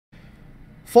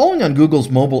Following on Google's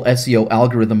mobile SEO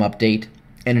algorithm update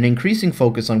and an increasing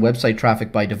focus on website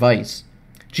traffic by device,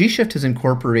 gShift has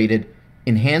incorporated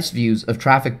enhanced views of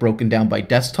traffic broken down by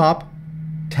desktop,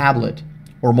 tablet,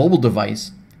 or mobile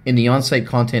device in the on-site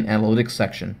content analytics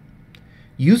section.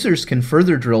 Users can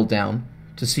further drill down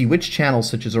to see which channels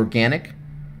such as organic,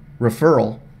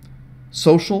 referral,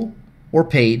 social, or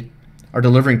paid are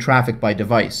delivering traffic by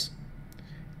device,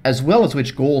 as well as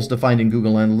which goals defined in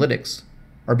Google Analytics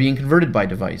are being converted by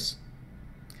device.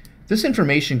 This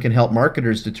information can help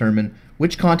marketers determine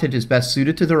which content is best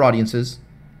suited to their audiences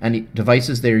and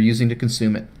devices they are using to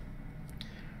consume it.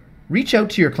 Reach out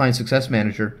to your Client Success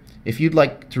Manager if you'd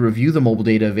like to review the mobile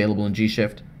data available in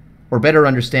gShift or better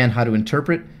understand how to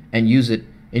interpret and use it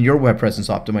in your web presence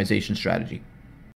optimization strategy.